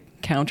what you've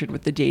encountered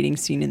with the dating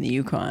scene in the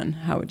Yukon,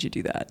 how would you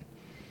do that?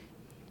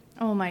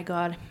 Oh my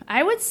God.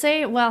 I would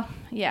say, well,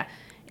 yeah,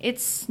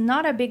 it's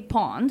not a big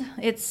pond.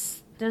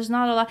 There's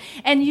not a lot.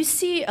 And you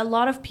see a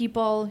lot of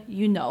people,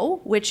 you know,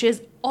 which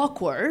is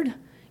awkward.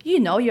 You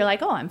know, you're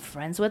like, oh, I'm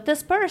friends with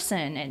this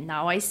person. And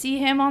now I see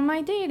him on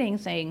my dating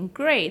thing.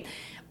 Great.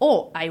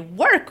 Oh, I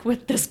work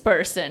with this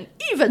person.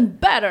 Even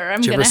better.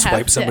 I'm Did you going ever to have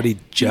swipe somebody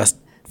just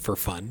for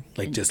fun?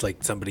 Like just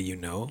like somebody you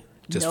know?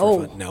 Just No.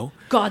 for fun? No?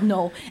 God,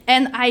 no.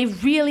 And I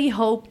really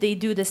hope they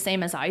do the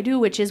same as I do,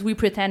 which is we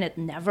pretend it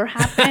never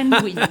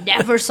happened. We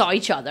never saw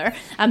each other.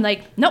 I'm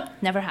like, nope,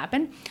 never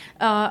happened.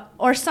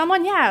 Or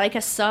someone, yeah, like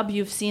a sub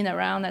you've seen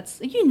around that's,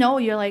 you know,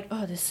 you're like,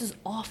 oh, this is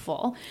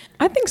awful.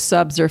 I think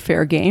subs are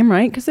fair game,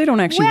 right? Because they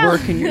don't actually Well-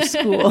 work in your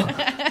school.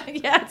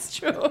 Yeah, it's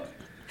true.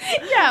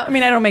 Yeah. I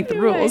mean, I don't make the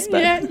You're rules, right.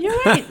 but Yeah, you're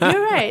right.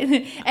 You're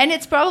right. And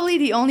it's probably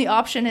the only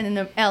option in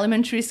an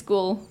elementary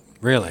school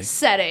Really?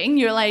 setting.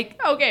 You're like,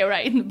 okay,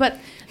 right. But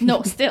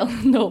no, still,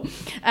 no.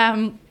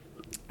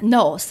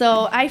 No.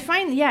 So I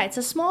find, yeah, it's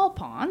a small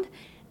pond.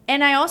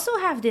 And I also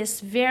have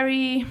this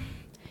very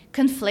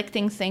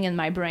conflicting thing in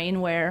my brain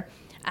where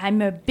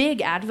I'm a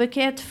big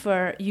advocate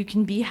for you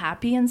can be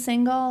happy and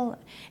single.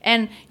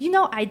 And, you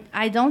know,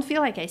 I don't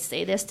feel like I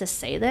say this to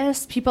say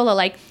this. People are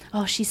like,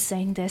 oh, she's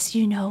saying this,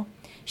 you know.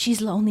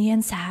 She's lonely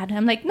and sad.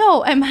 I'm like,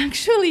 no, I'm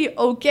actually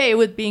okay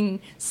with being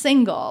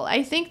single.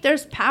 I think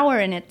there's power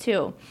in it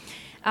too.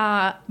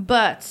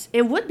 But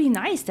it would be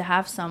nice to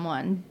have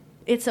someone.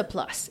 It's a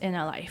plus in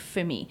a life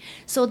for me.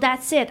 So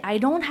that's it. I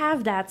don't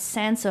have that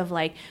sense of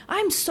like,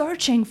 I'm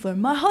searching for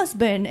my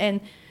husband. And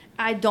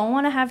I don't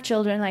want to have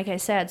children, like I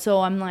said.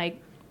 So I'm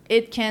like,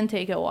 it can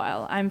take a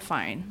while. I'm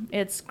fine.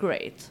 It's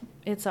great.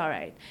 It's all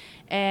right.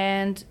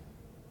 And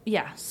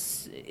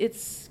yes,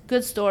 it's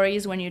good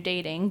stories when you're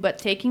dating, but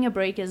taking a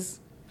break is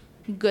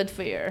good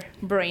for your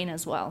brain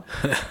as well.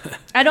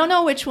 I don't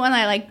know which one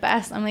I like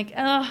best. I'm like,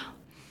 ugh.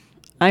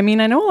 I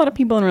mean, I know a lot of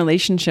people in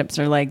relationships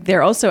are like,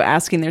 they're also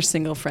asking their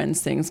single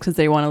friends things because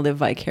they want to live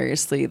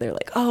vicariously. They're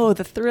like, oh,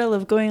 the thrill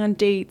of going on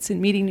dates and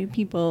meeting new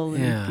people.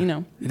 And, Yeah. you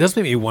know. It does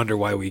make me wonder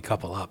why we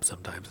couple up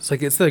sometimes. It's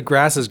like it's the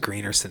grass is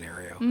greener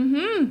scenario.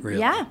 Mm-hmm.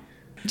 Really. Yeah.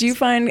 Do you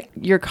find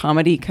your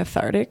comedy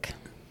cathartic?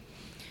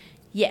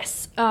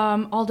 Yes.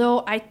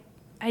 Although I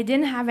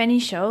didn't have any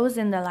shows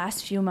in the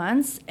last few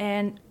months,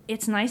 and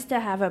it's nice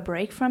to have a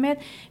break from it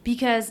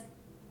because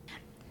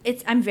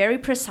I'm very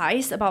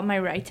precise about my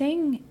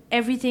writing.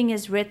 Everything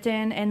is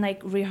written and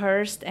like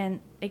rehearsed, and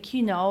like,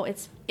 you know,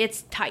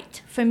 it's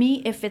tight. For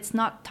me, if it's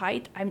not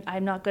tight,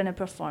 I'm not gonna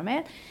perform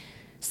it.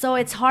 So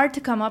it's hard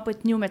to come up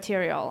with new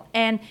material.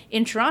 And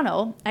in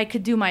Toronto, I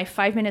could do my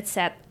 5-minute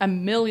set a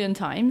million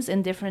times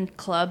in different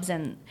clubs,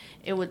 and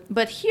it would.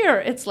 But here,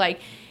 it's like,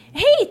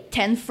 hey,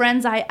 10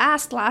 friends I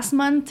asked last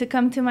month to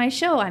come to my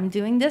show. I'm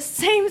doing the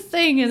same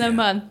thing in a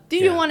month. Do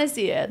you want to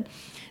see it?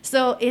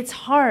 So it's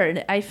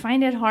hard. I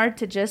find it hard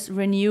to just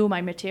renew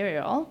my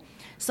material.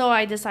 So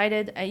I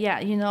decided,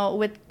 you know,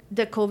 with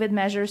the COVID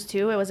measures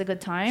too, it was a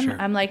good time. Sure.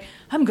 I'm like,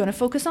 I'm going to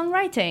focus on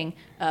writing.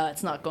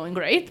 It's not going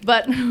great,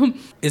 but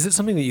Is it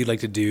something that you'd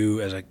like to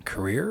do as a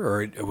career,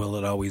 or will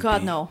it always God,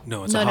 be? no.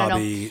 No, it's a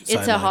hobby. It's a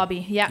sideline.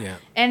 hobby, yeah. Yeah.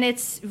 And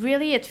it's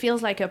really, it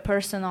feels like a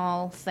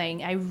personal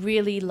thing. I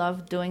really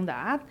love doing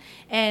that.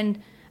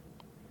 And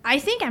I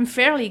think I'm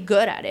fairly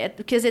good at it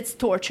because it's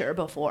torture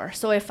before.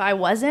 So if I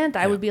wasn't,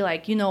 I would be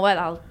like, you know what,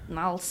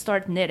 I'll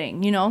start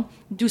knitting,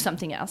 do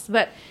something else.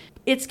 But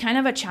it's kind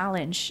of a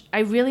challenge. I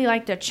really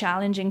like the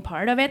challenging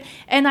part of it.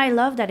 And I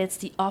love that it's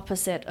the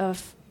opposite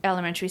of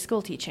elementary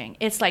school teaching.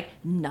 It's like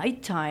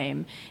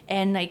nighttime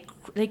and like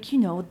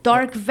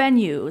dark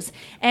venues.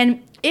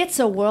 And it's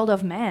a world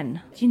of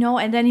men,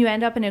 and then you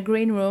end up in a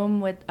green room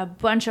with a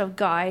bunch of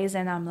guys,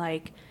 and I'm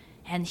like,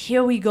 and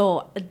here we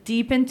go,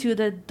 deep into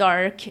the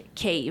dark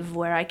cave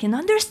where I can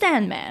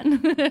understand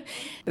men.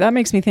 That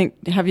makes me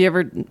think, have you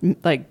ever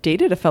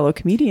dated a fellow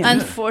comedian?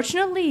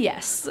 Unfortunately,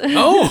 yes.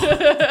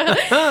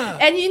 Oh,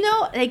 And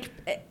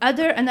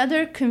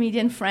another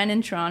comedian friend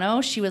in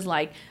Toronto, she was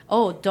like,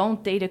 oh,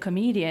 don't date a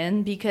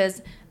comedian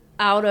because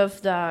out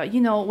of the,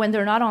 when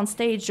they're not on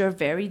stage, they're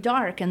very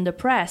dark and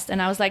depressed.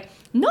 And I was like,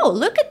 no,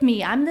 look at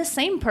me. I'm the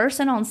same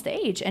person on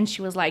stage. And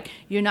she was like,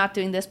 you're not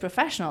doing this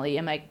professionally.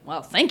 I'm like,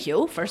 well, thank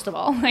you, first of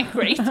all. Like,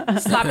 great,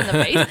 slap in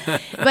the face.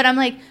 But I'm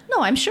like,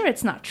 no, I'm sure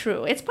it's not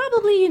true. It's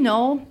probably,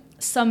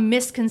 some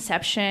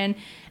misconception.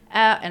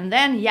 And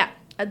then,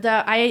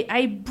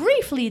 I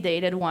briefly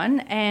dated one.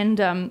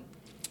 And,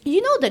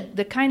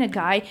 the kind of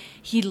guy,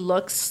 he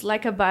looks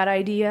like a bad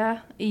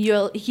idea.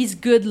 He's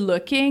good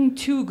looking,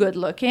 too good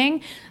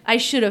looking. I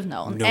should have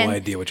known. no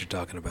idea what you're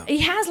talking about. He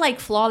has like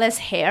flawless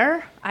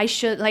hair.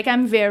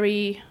 I'm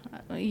very,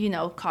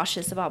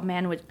 cautious about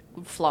men with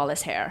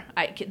flawless hair.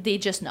 They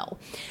just know.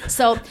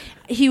 So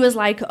he was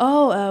like,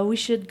 we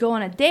should go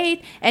on a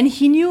date. And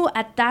he knew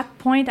at that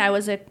point I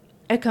was a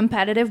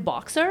competitive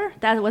boxer.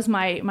 That was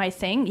my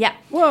thing. Yeah.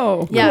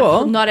 Whoa. Yeah.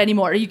 Cool. Not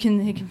anymore. You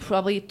can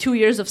probably 2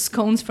 years of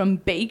scones from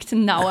baked,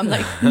 and now I'm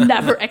like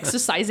never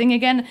exercising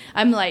again.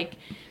 I'm like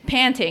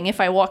panting if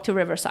I walk to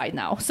Riverside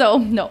now. So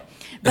no.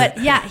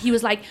 But yeah, he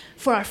was like,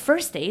 for our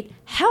first date,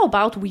 how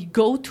about we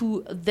go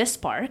to this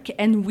park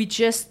and we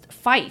just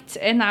fight?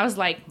 And I was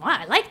like, well,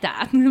 I like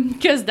that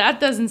because that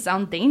doesn't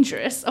sound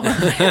dangerous or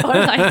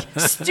like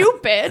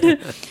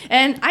stupid.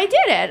 And I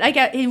did it.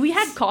 Like we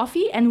had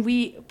coffee and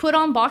we put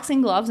on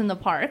boxing gloves in the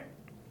park.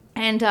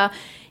 And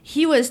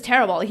he was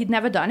terrible. He'd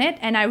never done it.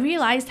 And I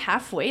realized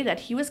halfway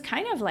that he was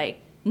kind of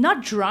like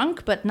not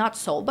drunk, but not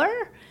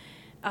sober.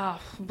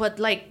 But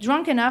like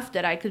drunk enough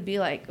that I could be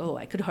like, oh,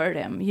 I could hurt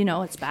him.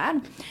 It's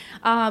bad.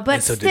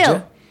 But so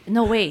still,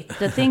 no, wait.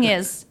 The thing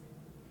is,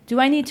 do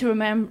I need to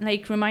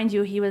remind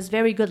you he was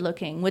very good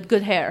looking with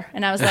good hair?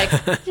 And I was like,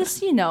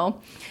 just,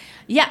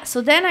 Yeah,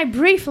 so then I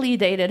briefly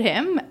dated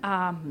him.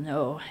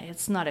 No,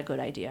 it's not a good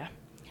idea.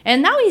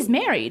 And now he's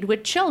married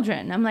with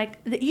children. I'm like,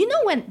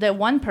 when the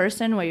one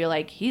person where you're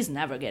like, he's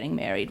never getting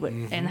married with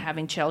and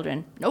having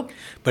children. Nope.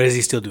 But is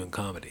he still doing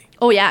comedy?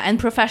 Oh yeah, and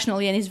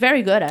professionally, and he's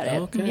very good at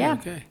it. Okay, yeah,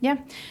 okay. Yeah.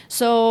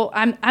 So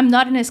I'm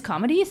not in his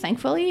comedy,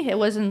 thankfully. It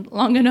wasn't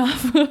long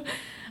enough.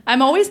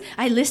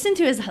 I listened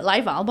to his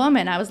live album,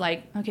 and I was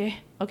like, okay.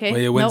 Well,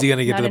 yeah, when's he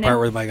gonna get to the part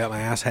where I got my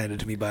ass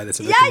handed to me by this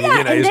other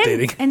comedian I was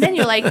dating? And then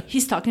you're like,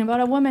 he's talking about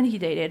a woman he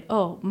dated.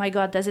 Oh my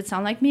God, does it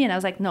sound like me? And I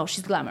was like, no,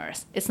 she's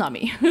glamorous. It's not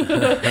me.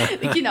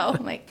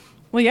 Like.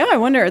 Well, yeah, I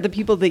wonder, are the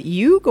people that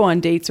you go on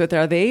dates with,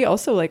 are they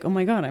also like, oh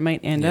my God, I might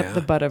end up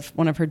the butt of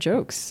one of her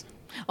jokes?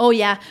 Oh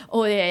yeah.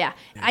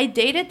 I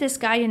dated this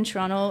guy in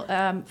Toronto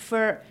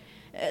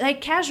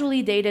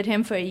casually dated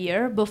him for a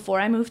year before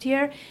I moved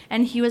here,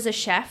 and he was a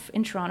chef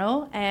in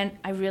Toronto, and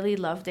I really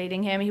loved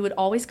dating him. He would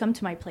always come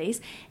to my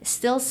place,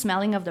 still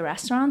smelling of the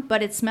restaurant,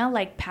 but it smelled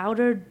like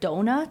powdered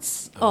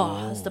donuts.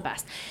 Oh, it was the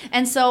best.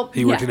 And so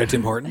He worked at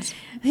Tim Hortons?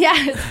 Yeah,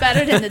 it's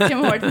better than the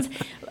Tim Hortons.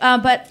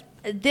 But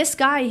this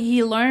guy,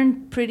 he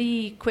learned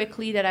pretty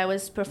quickly that I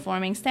was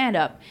performing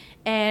stand-up.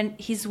 And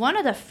he's one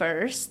of the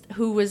first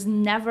who was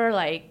never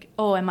like,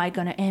 oh, am I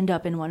going to end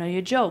up in one of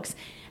your jokes?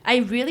 I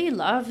really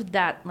loved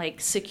that, like,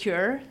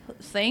 secure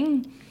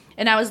thing.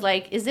 And I was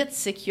like, is it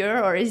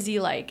secure or is he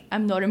like,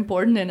 I'm not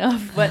important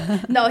enough?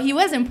 But no, he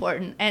was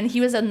important. And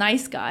he was a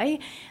nice guy.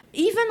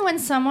 Even when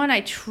someone I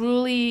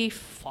truly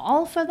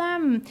fall for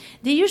them,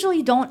 they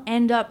usually don't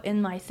end up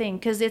in my thing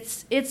because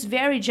it's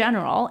very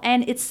general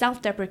and it's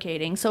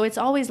self-deprecating. So it's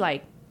always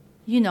like,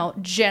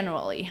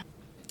 generally.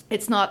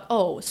 It's not,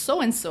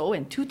 so-and-so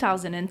in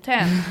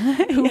 2010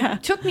 who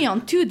took me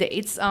on 2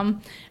 dates, so...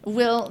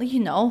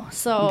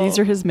 These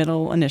are his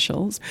middle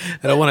initials.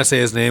 I don't want to say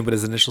his name, but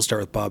his initials start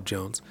with Bob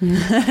Jones.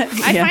 I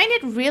find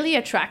it really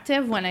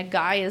attractive when a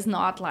guy is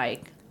not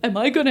like, am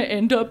I going to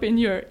end up in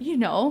your,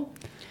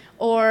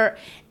 Or,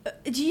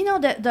 do you know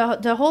that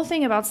the whole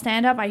thing about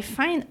stand-up, I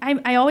find,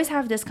 I always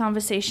have this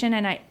conversation,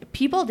 and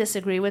people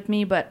disagree with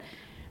me, but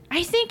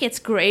I think it's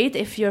great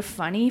if you're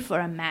funny for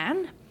a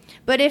man.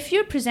 But if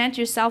you present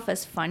yourself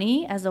as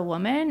funny as a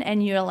woman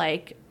and you're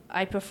like,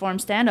 I perform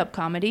stand-up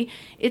comedy,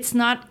 it's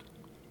not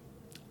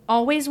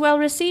always well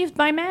received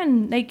by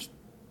men. Like,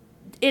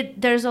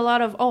 there's a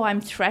lot of,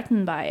 I'm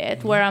threatened by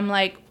it, where I'm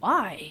like,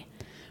 why?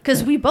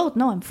 Because we both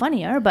know I'm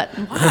funnier, but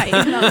why?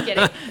 No, I'm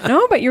kidding.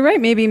 No, but you're right.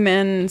 Maybe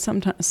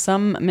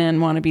some men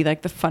want to be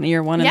like the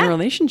funnier one in Yeah. the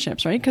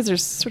relationships, right? Because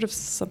there's sort of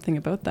something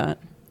about that.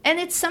 And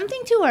it's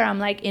something too where I'm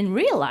like, in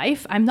real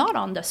life, I'm not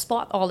on the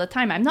spot all the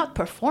time. I'm not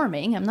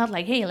performing. I'm not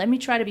like, hey, let me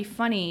try to be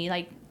funny,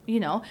 like,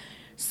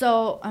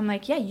 So I'm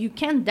like, yeah, you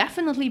can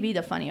definitely be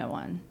the funnier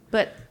one.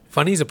 But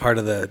Funny is a part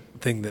of the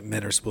thing that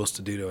men are supposed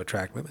to do to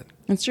attract women.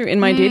 It's true. In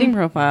my dating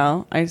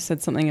profile, I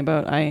said something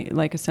about I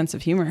like a sense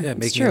of humor. Yeah, it's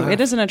making you true. laugh.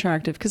 It is an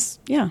attractive because,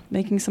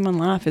 making someone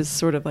laugh is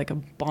sort of like a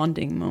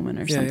bonding moment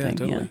or Yeah, something.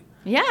 totally.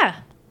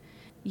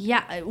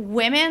 yeah,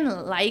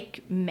 women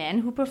like men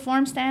who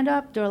perform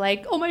stand-up. They're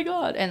like, oh my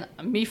God. And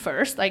me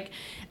first, like,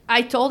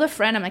 I told a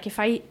friend, I'm like, if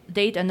I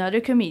date another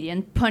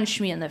comedian,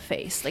 punch me in the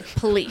face, like,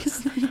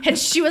 please. And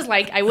she was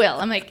like, I will.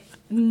 I'm like,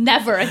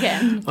 never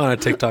again. On a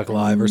TikTok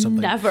live or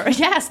something. Never.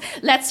 Yes.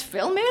 Let's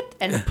film it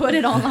and put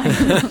it online.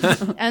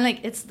 And like,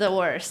 it's the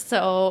worst.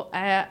 So,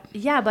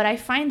 but I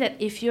find that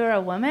if you're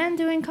a woman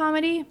doing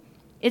comedy,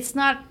 it's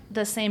not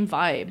the same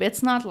vibe.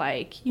 It's not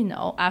like,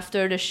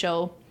 after the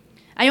show.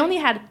 I only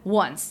had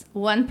one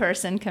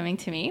person coming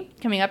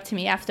up to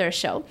me after a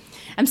show.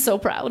 I'm so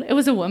proud. It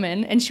was a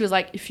woman, and she was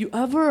like, if you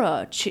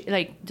ever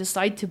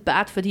decide to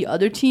bat for the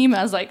other team,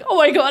 I was like, oh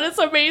my God, it's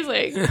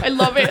amazing. I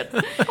love it.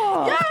 Yeah,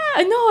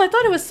 I know. I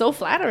thought it was so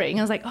flattering.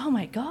 I was like, oh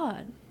my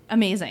God,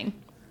 amazing.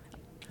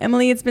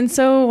 Emily, it's been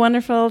so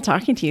wonderful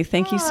talking to you.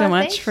 Thank you so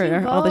much thank for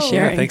you all the both.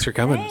 sharing. Yeah, thanks for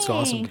coming. It's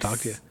awesome to talk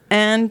to you.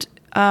 And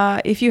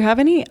if you have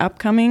any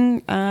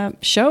upcoming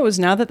shows,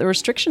 now that the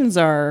restrictions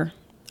are,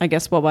 I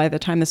guess, by the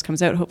time this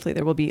comes out, hopefully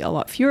there will be a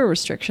lot fewer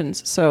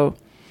restrictions. So,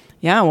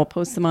 we'll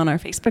post them on our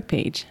Facebook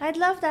page. I'd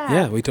love that.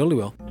 Yeah, we totally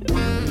will.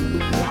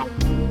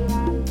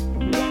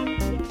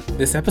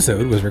 This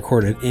episode was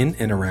recorded in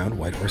and around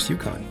Whitehorse,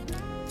 Yukon.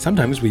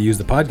 Sometimes we use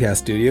the podcast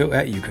studio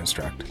at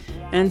UConstruct.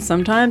 And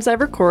sometimes I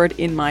record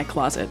in my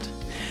closet.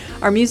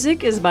 Our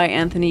music is by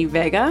Anthony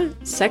Vega,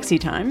 Sexy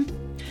Time.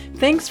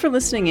 Thanks for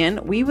listening in.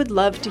 We would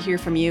love to hear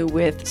from you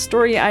with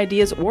story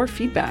ideas or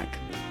feedback.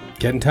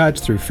 Get in touch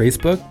through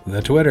Facebook,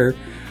 the Twitter,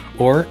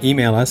 or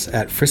email us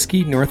at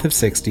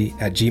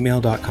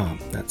friskynorthof60@gmail.com.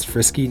 That's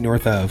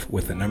friskynorthof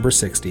with the number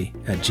 60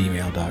 at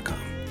gmail.com.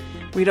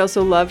 We'd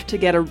also love to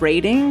get a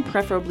rating,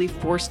 preferably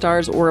 4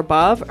 stars or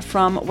above,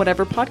 from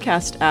whatever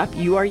podcast app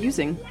you are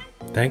using.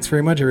 Thanks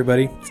very much,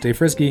 everybody. Stay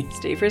frisky.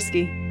 Stay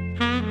frisky.